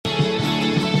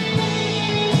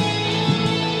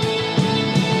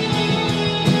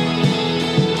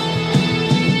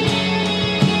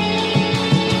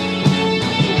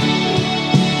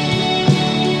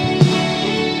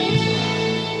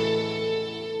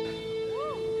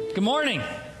Good morning.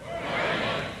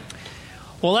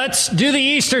 Well, let's do the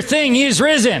Easter thing. He is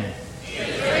risen. He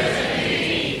is risen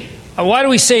indeed. Why do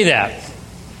we say that?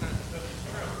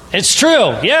 It's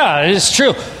true. Yeah, it's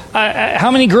true.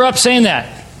 How many grew up saying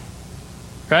that?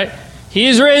 Right? He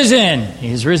is risen.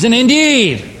 He is risen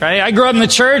indeed. Right? I grew up in the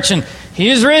church and he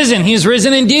is risen. He is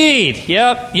risen indeed.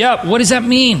 Yep. What does that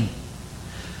mean?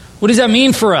 What does that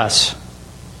mean for us?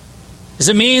 Does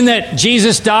it mean that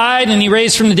Jesus died and he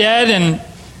raised from the dead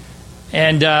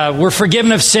and we're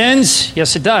forgiven of sins?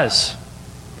 Yes, it does.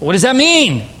 But what does that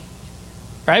mean?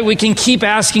 Right? We can keep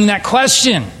asking that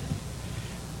question.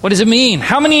 What does it mean?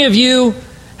 How many of you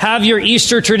have your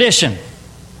Easter tradition?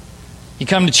 You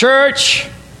come to church,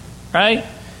 right?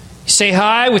 You say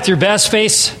hi with your best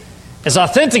face as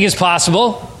authentic as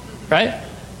possible, right?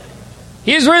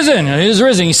 He is risen. He is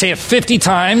risen. You say it 50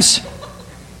 times.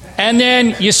 And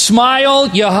then you smile,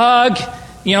 you hug,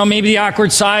 maybe the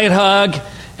awkward side hug.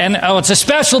 And it's a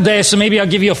special day, so maybe I'll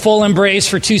give you a full embrace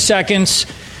for 2 seconds.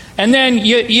 And then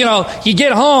you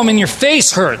get home and your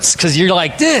face hurts because you're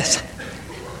like this.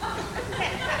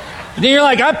 And then you're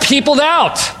like, I peopled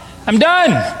out. I'm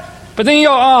done. But then you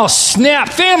go, oh snap,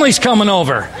 family's coming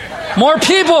over. More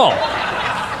people.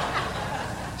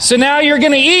 So now you're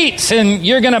going to eat and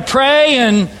you're going to pray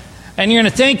and you're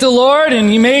going to thank the Lord,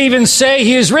 and you may even say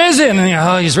he is risen.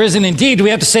 And he's risen indeed. Do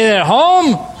we have to say that at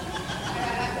home?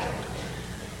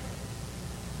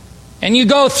 And you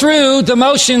go through the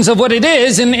motions of what it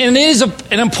is, and it is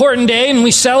an important day, and we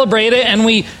celebrate it, and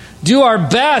we do our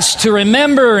best to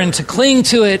remember and to cling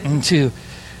to it and to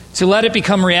let it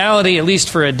become reality, at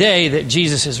least for a day, that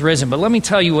Jesus is risen. But let me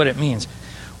tell you what it means.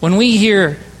 When we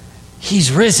hear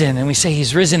he's risen, and we say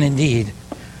he's risen indeed,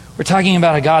 we're talking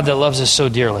about a God that loves us so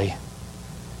dearly.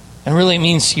 And really it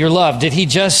means you're loved. Did he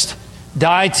just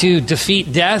die to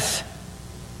defeat death?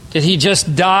 Did he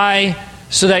just die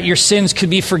so that your sins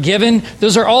could be forgiven?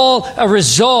 Those are all a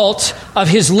result of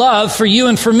his love for you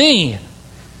and for me.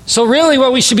 So really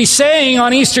what we should be saying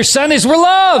on Easter Sunday is we're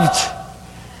loved.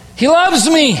 He loves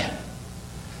me.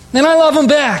 And I love him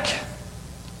back.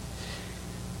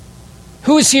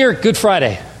 Who is here Good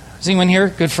Friday? Is anyone here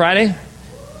Good Friday?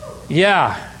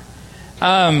 Yeah.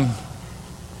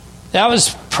 That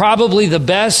was probably the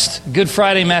best Good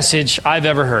Friday message I've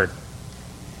ever heard.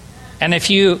 And if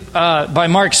you, by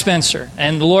Mark Spencer,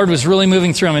 and the Lord was really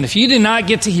moving through him. And if you did not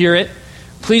get to hear it,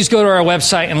 please go to our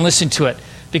website and listen to it,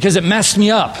 because it messed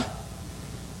me up.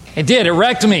 It did. It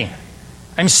wrecked me.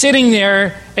 I'm sitting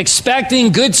there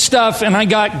expecting good stuff, and I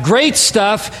got great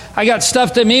stuff. I got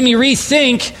stuff that made me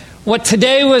rethink what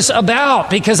today was about,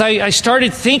 because I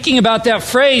started thinking about that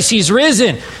phrase, he's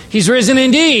risen. He's risen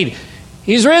indeed.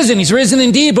 He's risen. He's risen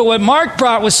indeed. But what Mark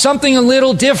brought was something a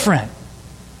little different.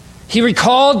 He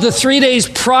recalled the 3 days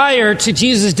prior to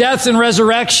Jesus' death and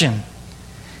resurrection.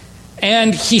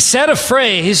 And he said a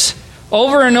phrase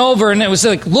over and over, and it was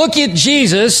like, look at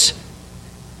Jesus.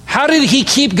 How did he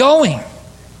keep going?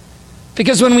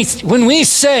 Because when we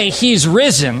say he's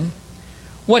risen,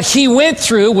 what he went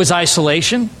through was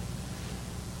isolation,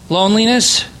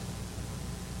 loneliness,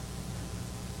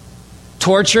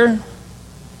 torture,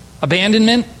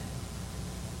 abandonment,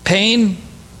 pain,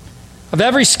 of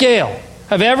every scale,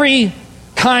 of every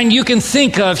kind you can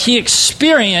think of, he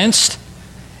experienced.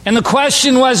 And the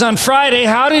question was on Friday,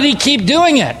 how did he keep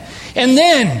doing it? And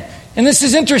then, and this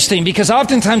is interesting, because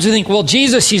oftentimes we think, well,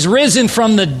 Jesus, he's risen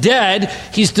from the dead.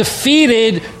 He's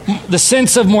defeated the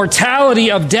sense of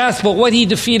mortality of death, but what he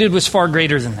defeated was far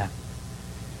greater than that.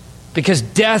 Because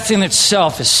death in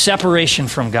itself is separation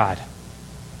from God.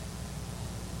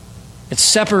 It's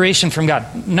separation from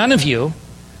God. None of you,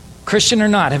 Christian or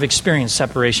not, have experienced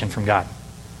separation from God.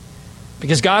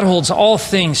 Because God holds all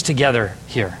things together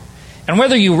here. And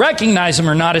whether you recognize him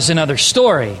or not is another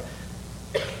story.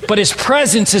 But his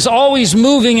presence is always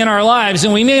moving in our lives,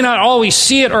 and we may not always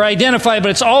see it or identify it,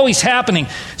 but it's always happening.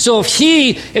 So if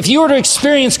you were to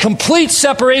experience complete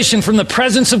separation from the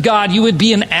presence of God, you would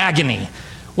be in agony,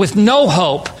 with no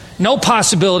hope, no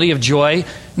possibility of joy,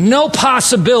 no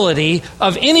possibility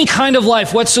of any kind of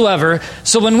life whatsoever.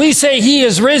 So when we say he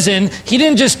is risen, he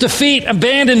didn't just defeat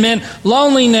abandonment,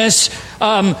 loneliness,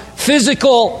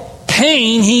 physical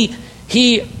pain.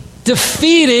 He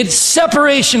defeated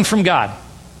separation from God.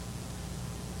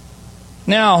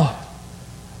 Now,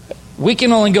 we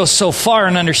can only go so far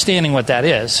in understanding what that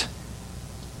is.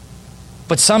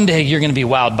 But someday you're going to be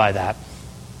wowed by that.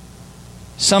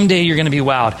 Someday you're going to be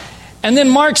wowed. And then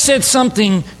Mark said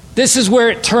something. This is where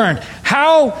it turned.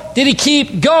 How did he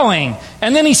keep going?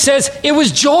 And then he says, it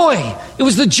was joy. It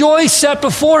was the joy set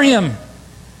before him.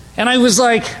 And I was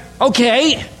like,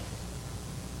 okay.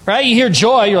 Right? You hear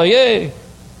joy, you're like, yay.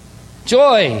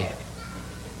 Joy.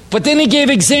 But then he gave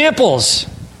examples.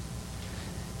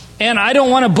 And I don't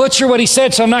want to butcher what he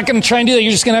said, so I'm not going to try and do that.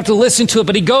 You're just going to have to listen to it.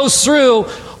 But he goes through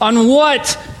on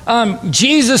what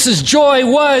Jesus' joy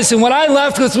was, and what I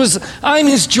left with was, I'm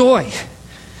his joy.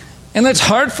 And that's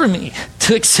hard for me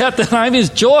to accept that I'm his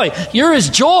joy. You're his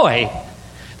joy.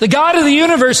 The God of the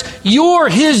universe, you're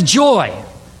his joy.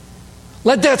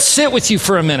 Let that sit with you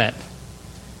for a minute.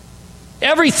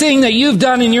 Everything that you've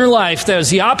done in your life that is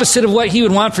the opposite of what he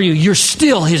would want for you, you're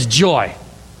still his joy.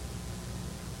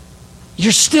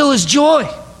 You're still his joy.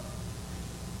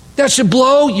 That should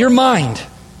blow your mind.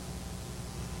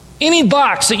 Any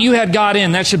box that you had God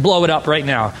in, that should blow it up right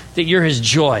now, that you're his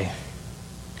joy.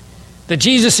 That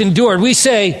Jesus endured. We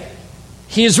say,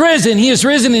 he is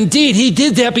risen indeed. He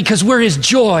did that because we're his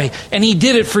joy. And he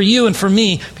did it for you and for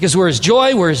me because we're his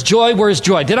joy, we're his joy, we're his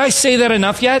joy. Did I say that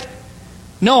enough yet?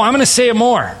 No, I'm going to say it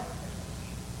more.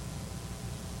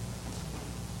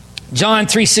 John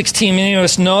 3:16, many of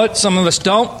us know it, some of us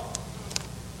don't.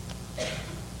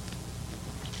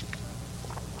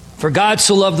 For God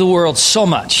so loved the world so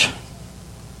much,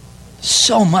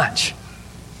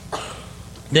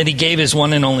 that he gave his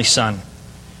one and only Son,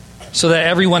 so that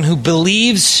everyone who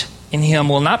believes in him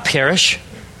will not perish,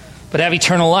 but have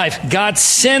eternal life. God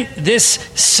sent this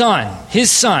Son, his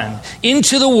Son,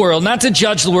 into the world, not to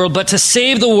judge the world, but to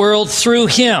save the world through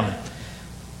him.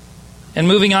 And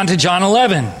moving on to John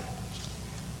 11.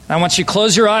 I want you to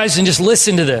close your eyes and just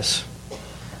listen to this.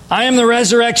 I am the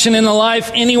resurrection and the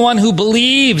life. Anyone who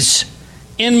believes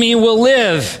in me will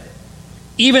live,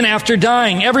 even after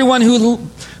dying. Everyone who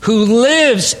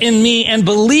lives in me and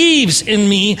believes in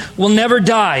me will never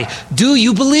die. Do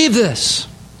you believe this?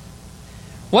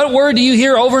 What word do you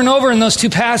hear over and over in those two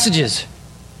passages?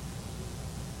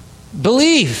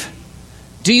 Believe.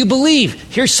 Do you believe?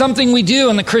 Here's something we do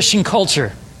in the Christian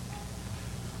culture.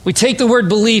 We take the word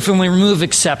belief and we remove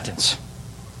acceptance.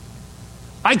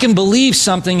 I can believe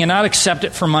something and not accept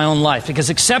it for my own life, because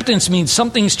acceptance means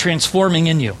something's transforming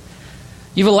in you.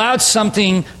 You've allowed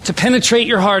something to penetrate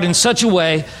your heart in such a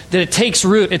way that it takes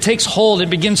root, it takes hold, it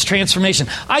begins transformation.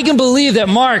 I can believe that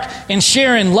Mark and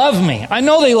Sharon love me. I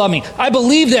know they love me. I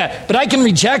believe that, but I can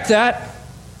reject that.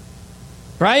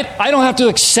 Right? I don't have to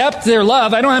accept their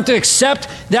love. I don't have to accept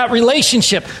that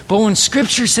relationship. But when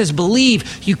Scripture says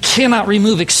believe, you cannot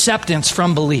remove acceptance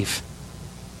from belief.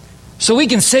 So we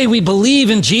can say we believe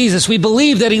in Jesus, we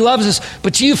believe that he loves us,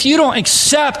 but if you don't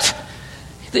accept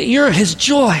that you're his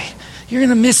joy, you're going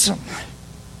to miss him.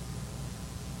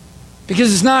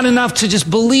 Because it's not enough to just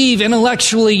believe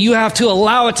intellectually. You have to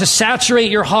allow it to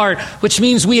saturate your heart, which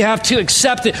means we have to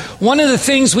accept it. One of the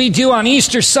things we do on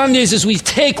Easter Sundays is we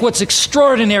take what's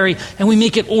extraordinary and we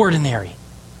make it ordinary.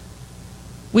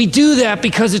 We do that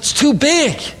because it's too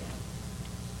big.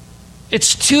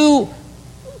 It's too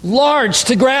large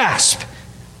to grasp.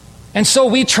 And so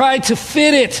we try to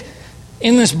fit it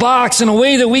in this box in a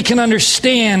way that we can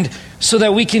understand so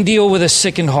that we can deal with a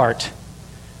sickened heart.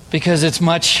 Because it's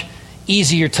much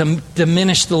easier to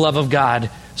diminish the love of God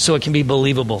so it can be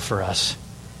believable for us.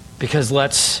 Because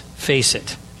let's face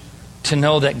it, to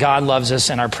know that God loves us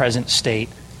in our present state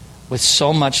with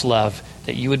so much love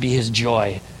that you would be his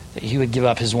joy, that he would give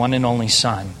up his one and only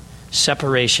Son,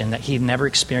 separation that he'd never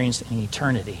experienced in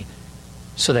eternity,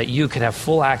 so that you could have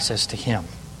full access to him.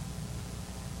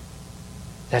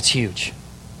 That's huge.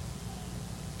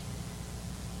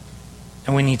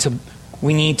 And we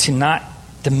need to not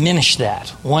diminish that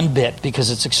one bit,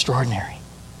 because it's extraordinary.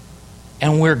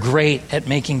 And we're great at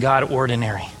making God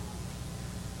ordinary.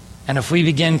 And if we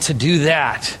begin to do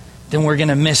that, then we're going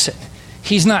to miss it.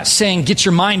 He's not saying get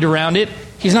your mind around it.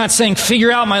 He's not saying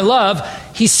figure out my love.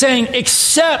 He's saying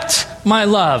accept my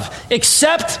love.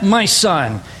 Accept my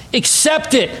Son.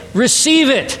 Accept it. Receive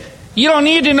it. You don't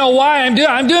need to know why I'm doing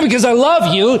it. I'm doing it because I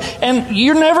love you. And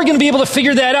you're never going to be able to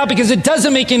figure that out because it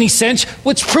doesn't make any sense,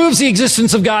 which proves the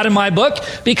existence of God in my book,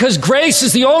 because grace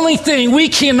is the only thing we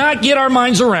cannot get our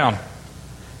minds around.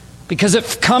 Because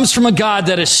it comes from a God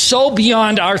that is so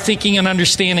beyond our thinking and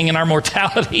understanding and our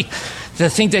mortality to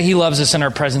think that he loves us in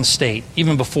our present state,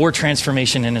 even before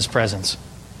transformation in his presence,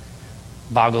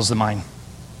 boggles the mind.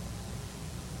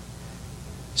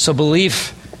 So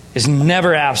belief is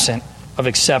never absent of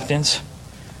acceptance,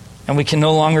 and we can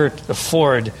no longer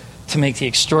afford to make the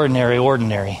extraordinary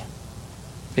ordinary,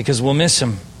 because we'll miss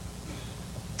him.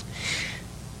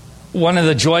 One of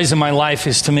the joys of my life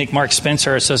is to make Mark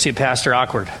Spencer, our associate pastor,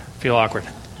 feel awkward.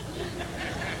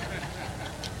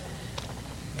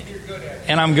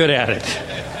 And I'm good at it.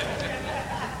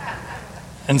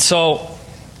 And so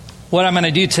what I'm going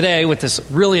to do today with this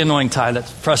really annoying tie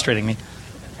that's frustrating me,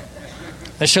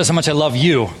 that shows how much I love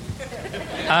you.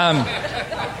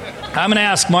 I'm going to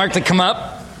ask Mark to come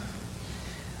up.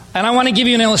 And I want to give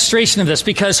you an illustration of this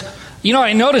because,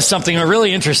 I noticed something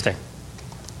really interesting.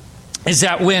 Is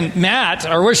that when Matt,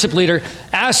 our worship leader,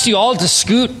 asked you all to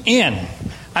scoot in,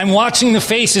 I'm watching the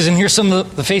faces, and here's some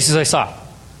of the faces I saw.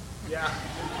 Yeah.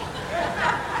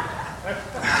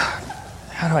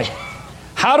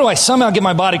 How do I somehow get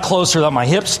my body closer without my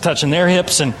hips touching their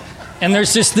hips? And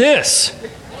there's just this.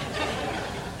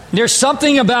 There's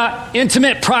something about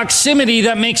intimate proximity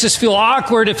that makes us feel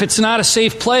awkward if it's not a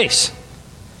safe place.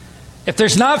 If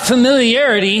there's not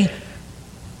familiarity,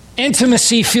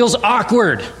 intimacy feels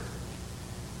awkward.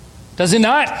 Does it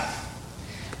not?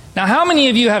 Now, how many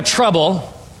of you have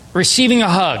trouble receiving a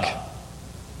hug?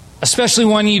 Especially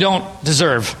one you don't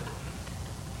deserve.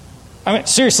 I mean,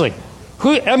 seriously.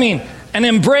 An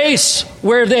embrace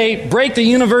where they break the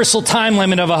universal time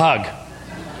limit of a hug.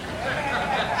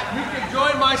 You can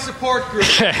join my support group.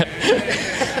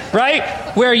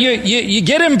 Right? Where you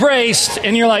get embraced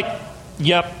and you're like,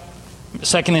 yep,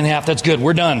 second and a half, that's good.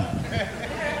 We're done.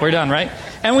 We're done, right?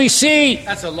 And we see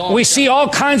all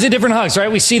kinds of different hugs,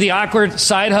 right? We see the awkward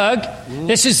side hug. Mm-hmm.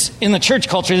 This is, in the church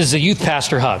culture, this is a youth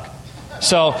pastor hug.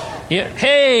 So,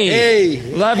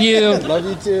 hey, love you. Love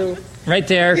you too. Right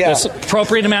there. Yeah. There's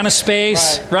appropriate amount of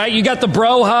space, right? You got the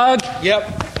bro hug. Yep,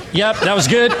 that was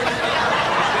good.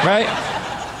 Right?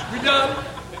 We're done.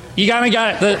 You got you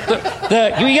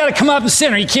got to come up in the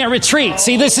center. You can't retreat.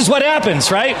 See, this is what happens,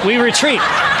 right? We retreat.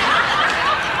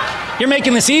 You're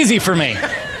making this easy for me.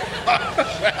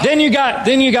 Then you got,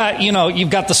 you've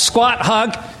got the squat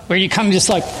hug where you kind of just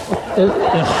like,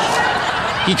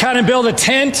 you kind of build a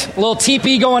tent, a little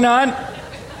teepee going on.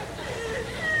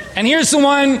 And here's the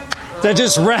one that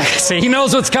just wrecks it. He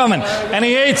knows what's coming, and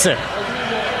he hates it.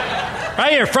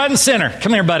 Right here, front and center.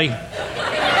 Come here, buddy.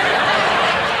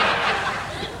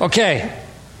 Okay.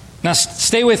 Now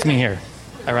stay with me here,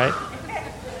 all right?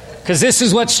 Because this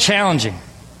is what's challenging.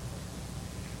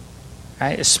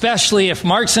 Right? Especially if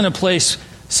Mark's in a place,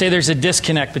 say there's a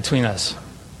disconnect between us.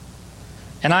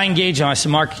 And I engage him. I say,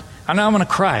 Mark, I know I'm going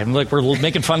to cry. I'm like, we're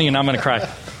making fun of you and I'm going to cry.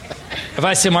 If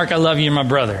I say, Mark, I love you, you're my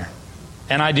brother.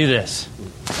 And I do this.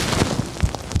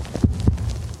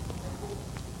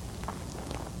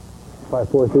 5,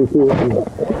 4, 3, 2, 1.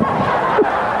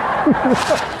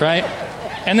 Right?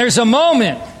 And there's a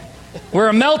moment where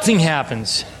a melting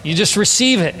happens. You just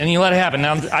receive it and you let it happen.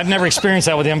 Now, I've never experienced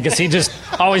that with him because he just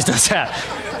always does that.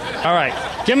 All right.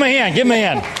 Give him a hand. Give him a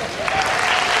hand.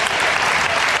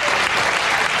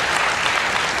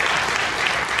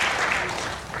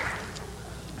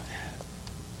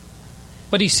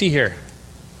 What do you see here?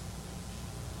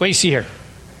 What do you see here?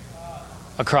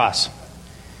 A cross.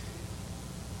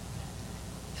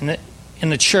 In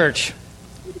the church,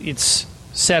 it's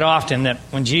said often that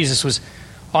when Jesus was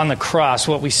on the cross,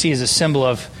 what we see is a symbol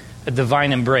of a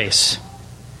divine embrace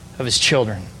of his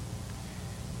children.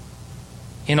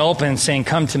 In open, saying,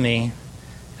 come to me,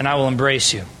 and I will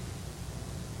embrace you.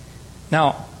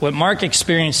 Now, what Mark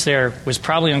experienced there was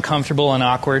probably uncomfortable and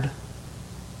awkward,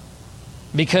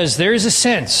 because there is a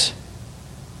sense,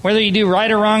 whether you do right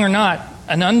or wrong or not,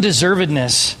 an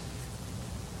undeservedness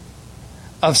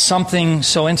of something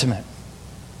so intimate.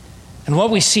 And what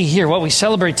we see here, what we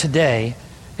celebrate today,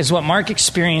 is what Mark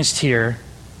experienced here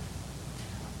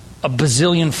a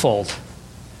bazillion fold.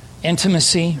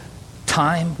 Intimacy,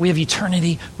 time. We have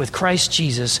eternity with Christ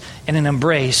Jesus and an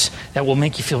embrace that will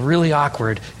make you feel really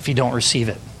awkward if you don't receive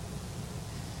it.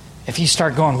 If you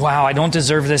start going, wow, I don't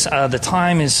deserve this, the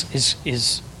time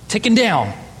is ticking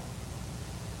down.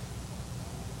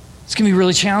 It's going to be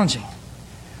really challenging.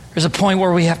 There's a point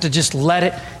where we have to just let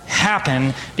it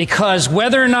happen, because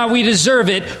whether or not we deserve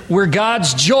it, we're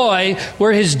God's joy,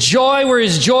 we're His joy, we're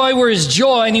His joy, we're His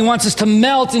joy, and He wants us to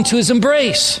melt into His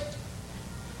embrace.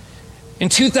 In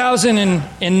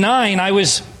 2009, I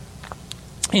was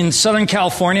in Southern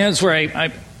California. That's where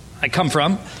I come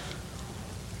from.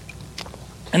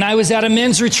 And I was at a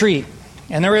men's retreat.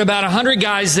 And there were about 100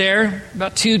 guys there,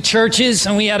 about 2 churches,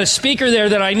 and we had a speaker there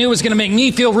that I knew was going to make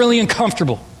me feel really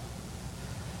uncomfortable.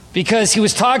 Because he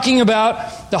was talking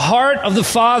about the heart of the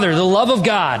Father, the love of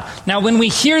God. Now, when we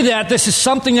hear that, this is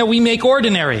something that we make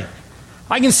ordinary.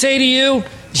 I can say to you,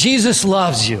 Jesus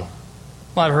loves you.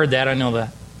 Well, I've heard that, I know that.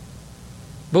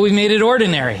 But we've made it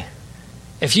ordinary.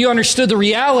 If you understood the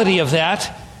reality of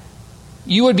that,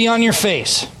 you would be on your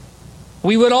face.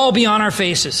 We would all be on our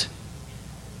faces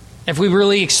if we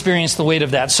really experienced the weight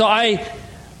of that. So I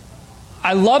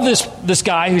love this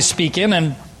guy who's speaking,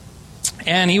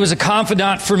 and he was a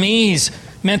confidant for me. He's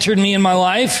mentored me in my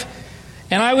life.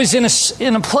 And I was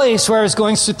in a place where I was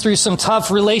going through some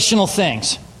tough relational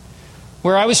things,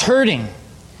 where I was hurting.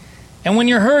 And when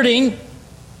you're hurting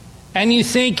and you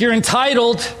think you're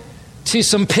entitled to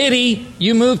some pity,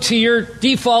 you move to your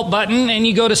default button and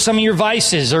you go to some of your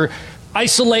vices or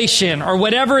isolation or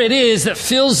whatever it is that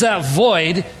fills that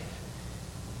void.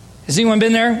 Has anyone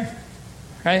been there?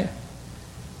 Right?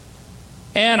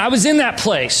 And I was in that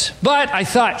place. But I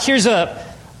thought, here's a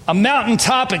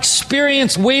mountaintop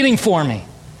experience waiting for me.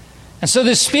 And so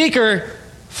this speaker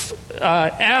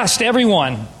asked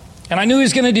everyone, and I knew he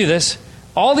was going to do this,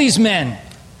 all these men,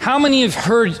 how many have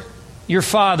heard your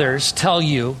fathers tell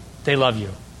you they love you?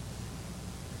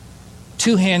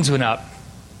 2 hands went up.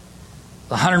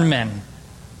 100 men.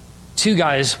 2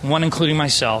 guys, one including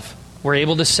myself, were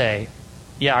able to say,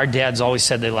 yeah, our dads always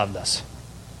said they loved us.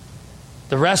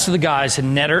 The rest of the guys had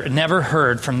never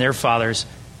heard from their fathers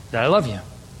that I love you.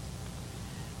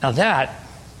 Now that,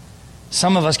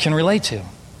 some of us can relate to.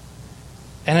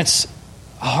 And it's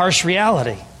a harsh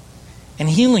reality. And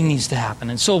healing needs to happen.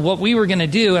 And so what we were going to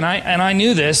do, and I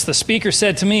knew this, the speaker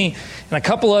said to me and a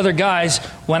couple other guys,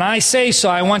 when I say so,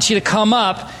 I want you to come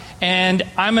up and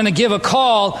I'm going to give a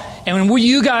call, and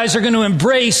you guys are going to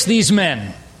embrace these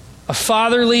men. A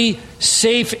fatherly,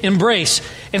 safe embrace.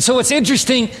 And so what's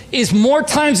interesting is more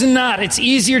times than not, it's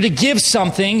easier to give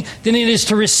something than it is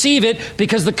to receive it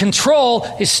because the control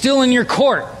is still in your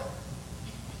court.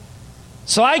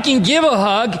 So I can give a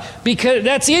hug because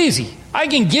that's easy. I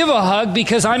can give a hug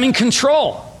because I'm in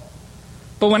control.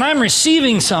 But when I'm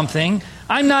receiving something,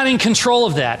 I'm not in control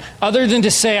of that, other than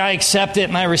to say I accept it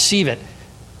and I receive it.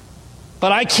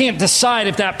 But I can't decide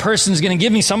if that person's going to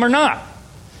give me some or not.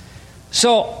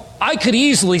 So I could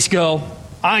easily go,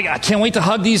 I can't wait to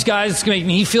hug these guys. It's going to make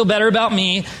me feel better about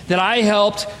me, that I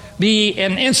helped be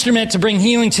an instrument to bring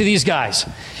healing to these guys.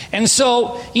 And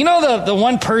so, you know the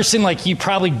one person like you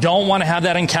probably don't want to have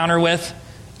that encounter with?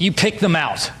 You pick them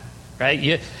out, right?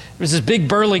 There was this big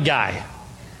burly guy.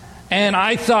 And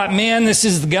I thought, man, this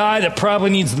is the guy that probably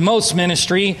needs the most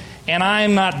ministry, and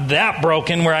I'm not that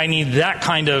broken where I need that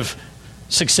kind of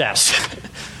success.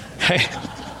 Right?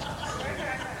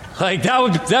 Like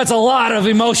that's a lot of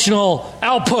emotional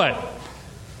output.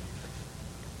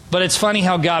 But it's funny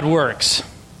how God works.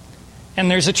 And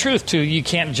there's a truth to you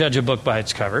can't judge a book by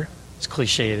its cover, as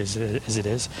cliche as it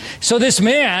is. So this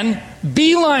man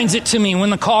beelines it to me when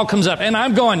the call comes up. And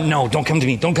I'm going, no, don't come to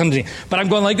me. But I'm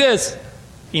going like this,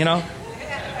 you know.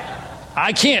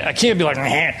 I can't be like,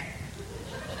 meh.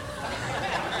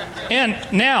 And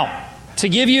now, to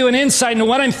give you an insight into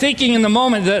what I'm thinking in the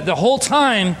moment, the whole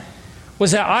time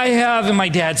was that I have, and my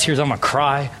dad's here, so I'm going to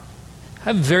cry. I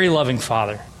have a very loving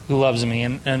father who loves me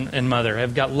and mother.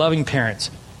 I've got loving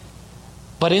parents.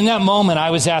 But in that moment, I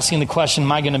was asking the question,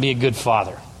 am I going to be a good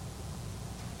father?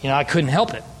 You know, I couldn't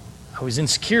help it. I was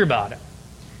insecure about it.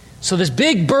 So this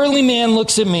big burly man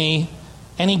looks at me,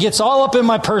 and he gets all up in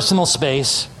my personal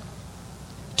space,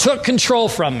 took control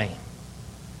from me.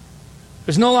 It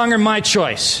was no longer my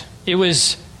choice. It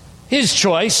was his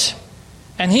choice.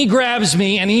 And he grabs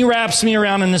me, and he wraps me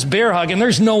around in this bear hug, and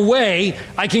there's no way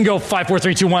I can go 5, 4,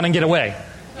 3, 2, 1 and get away.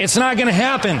 It's not going to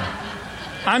happen.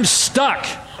 I'm stuck.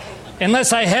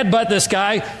 Unless I headbutt this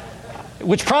guy,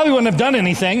 which probably wouldn't have done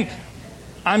anything,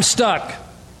 I'm stuck.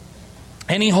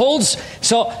 And he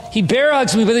bear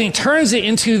hugs me, but then he turns it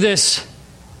into this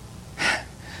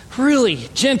really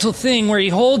gentle thing where he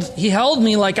held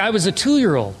me like I was a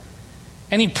 2-year-old.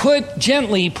 And he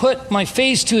put my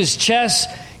face to his chest.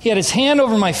 He had his hand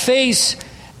over my face.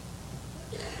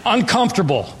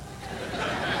 Uncomfortable.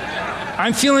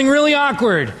 I'm feeling really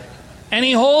awkward. And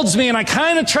he holds me, and I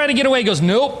kind of try to get away. He goes,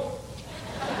 nope.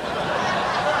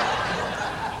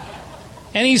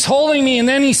 And he's holding me, and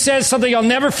then he says something I'll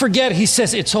never forget. He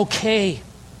says, it's okay.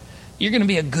 You're going to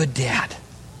be a good dad.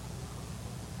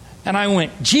 And I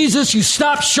went, Jesus, you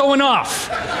stop showing off.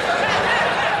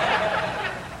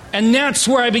 And that's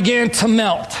where I began to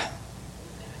melt.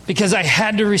 Because I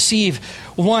had to receive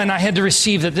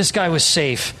that this guy was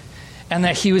safe and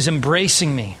that he was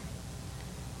embracing me.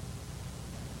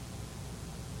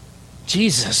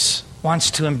 Jesus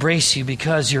wants to embrace you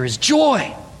because you're his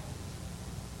joy.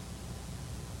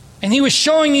 And he was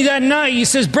showing me that night. He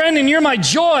says, Brendon, you're my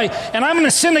joy. And I'm going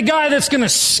to send a guy that's going to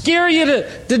scare you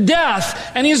to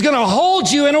death. And he's going to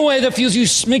hold you in a way that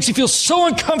makes you feel so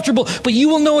uncomfortable. But you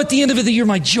will know at the end of it that you're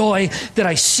my joy, that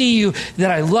I see you,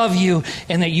 that I love you,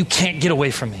 and that you can't get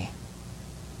away from me.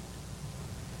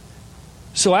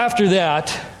 So after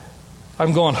that,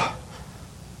 I'm going,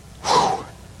 whew.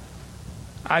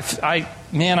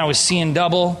 I was seeing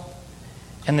double.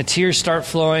 And the tears start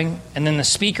flowing. And then the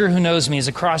speaker who knows me is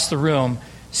across the room,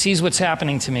 sees what's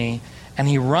happening to me, and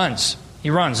he runs.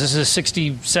 This is a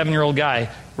 67-year-old guy,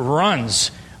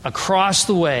 runs across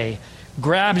the way,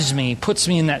 grabs me, puts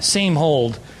me in that same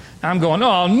hold. I'm going,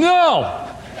 oh no!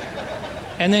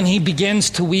 And then he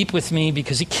begins to weep with me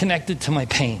because he connected to my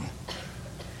pain.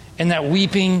 And that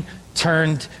weeping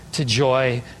turned to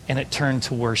joy, and it turned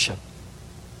to worship.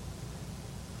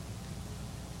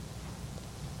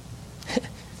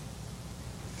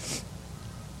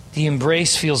 The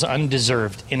embrace feels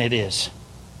undeserved, and it is.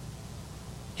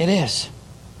 It is.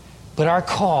 But our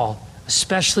call,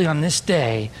 especially on this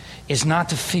day, is not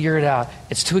to figure it out.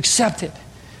 It's to accept it.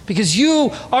 Because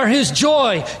you are his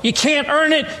joy. You can't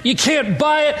earn it. You can't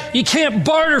buy it. You can't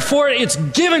barter for it. It's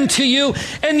given to you,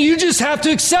 and you just have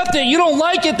to accept it. You don't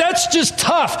like it. That's just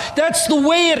tough. That's the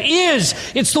way it is.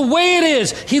 It's the way it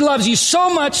is. He loves you so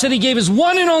much that he gave his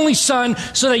one and only son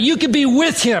so that you could be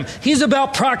with him. He's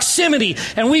about proximity,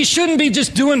 and we shouldn't be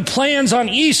just doing plans on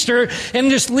Easter and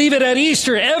just leave it at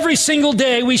Easter. Every single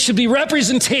day we should be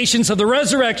representations of the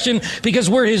resurrection because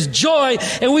we're his joy,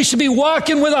 and we should be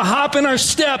walking with a hop in our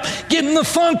step, getting the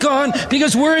funk on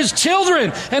because we're his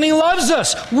children and he loves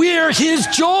us. We're his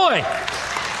joy.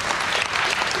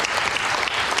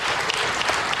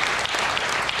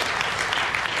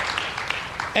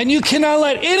 And you cannot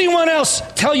let anyone else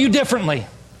tell you differently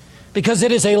because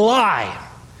it is a lie.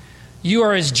 You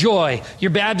are his joy.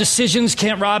 Your bad decisions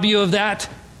can't rob you of that.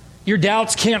 Your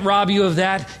doubts can't rob you of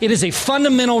that. It is a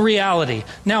fundamental reality.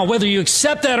 Now, whether you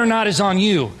accept that or not is on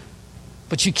you.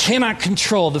 But you cannot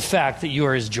control the fact that you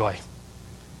are his joy.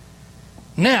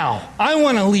 Now, I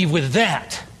want to leave with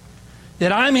that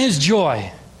I'm his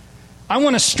joy. I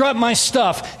want to strut my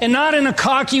stuff, and not in a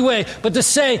cocky way, but to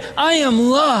say, I am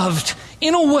loved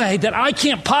in a way that I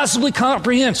can't possibly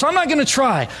comprehend. So I'm not going to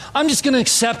try. I'm just going to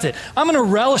accept it. I'm going to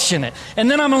relish in it.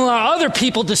 And then I'm going to allow other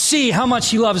people to see how much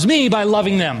he loves me by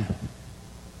loving them.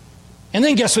 And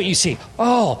then guess what you see?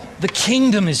 Oh, the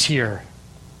kingdom is here.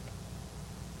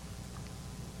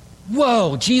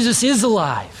 Whoa, Jesus is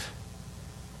alive.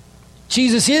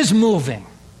 Jesus is moving.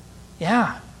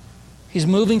 Yeah, he's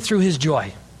moving through his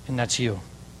joy, and that's you.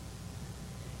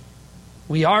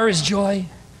 We are his joy,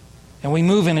 and we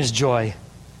move in his joy.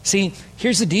 See,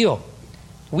 here's the deal.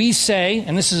 We say,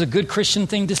 and this is a good Christian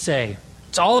thing to say,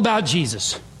 it's all about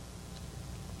Jesus.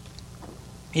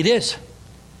 It is.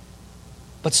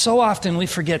 But so often we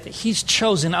forget that he's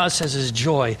chosen us as his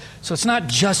joy. So it's not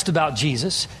just about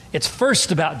Jesus. It's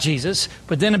first about Jesus,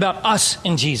 but then about us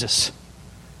in Jesus.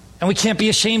 And we can't be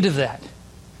ashamed of that.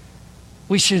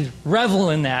 We should revel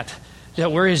in that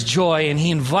we're his joy, and he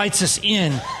invites us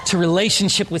in to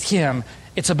relationship with him.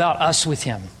 It's about us with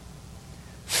him.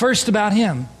 First about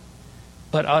him,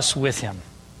 but us with him.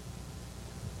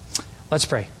 Let's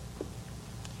pray.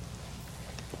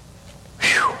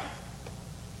 Whew.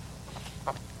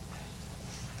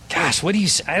 Gosh, what do you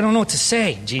say? I don't know what to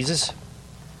say, Jesus.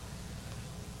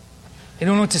 I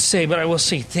don't know what to say, but I will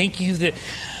say thank you that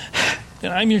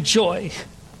I'm your joy.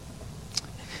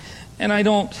 And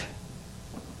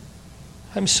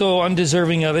I'm so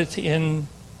undeserving of it, and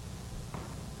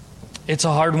it's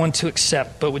a hard one to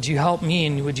accept. But would you help me,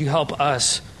 and would you help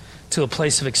us to a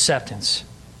place of acceptance?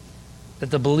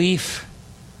 That the belief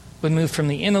would move from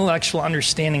the intellectual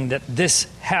understanding that this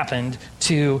happened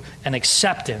to an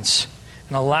acceptance,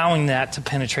 and allowing that to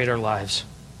penetrate our lives.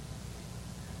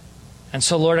 And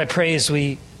so, Lord, I pray as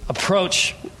we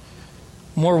approach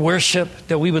more worship,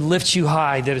 that we would lift you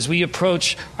high, that as we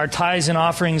approach our tithes and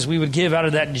offerings, we would give out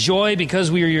of that joy.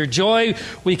 Because we are your joy,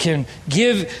 we can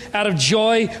give out of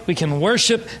joy, we can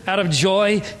worship out of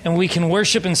joy, and we can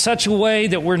worship in such a way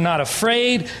that we're not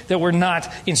afraid, that we're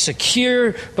not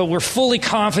insecure, but we're fully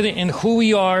confident in who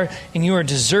we are, and you are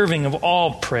deserving of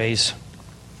all praise.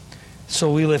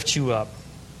 So we lift you up.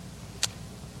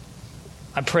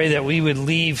 I pray that we would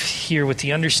leave here with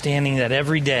the understanding that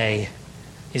every day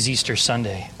is Easter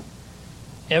Sunday.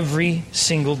 Every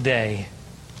single day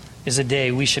is a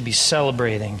day we should be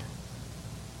celebrating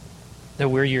that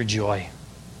we're your joy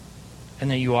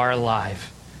and that you are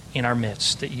alive in our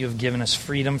midst, that you have given us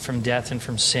freedom from death and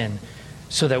from sin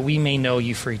so that we may know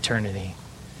you for eternity.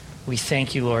 We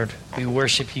thank you, Lord. We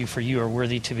worship you, for you are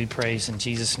worthy to be praised. In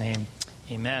Jesus' name,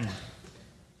 amen.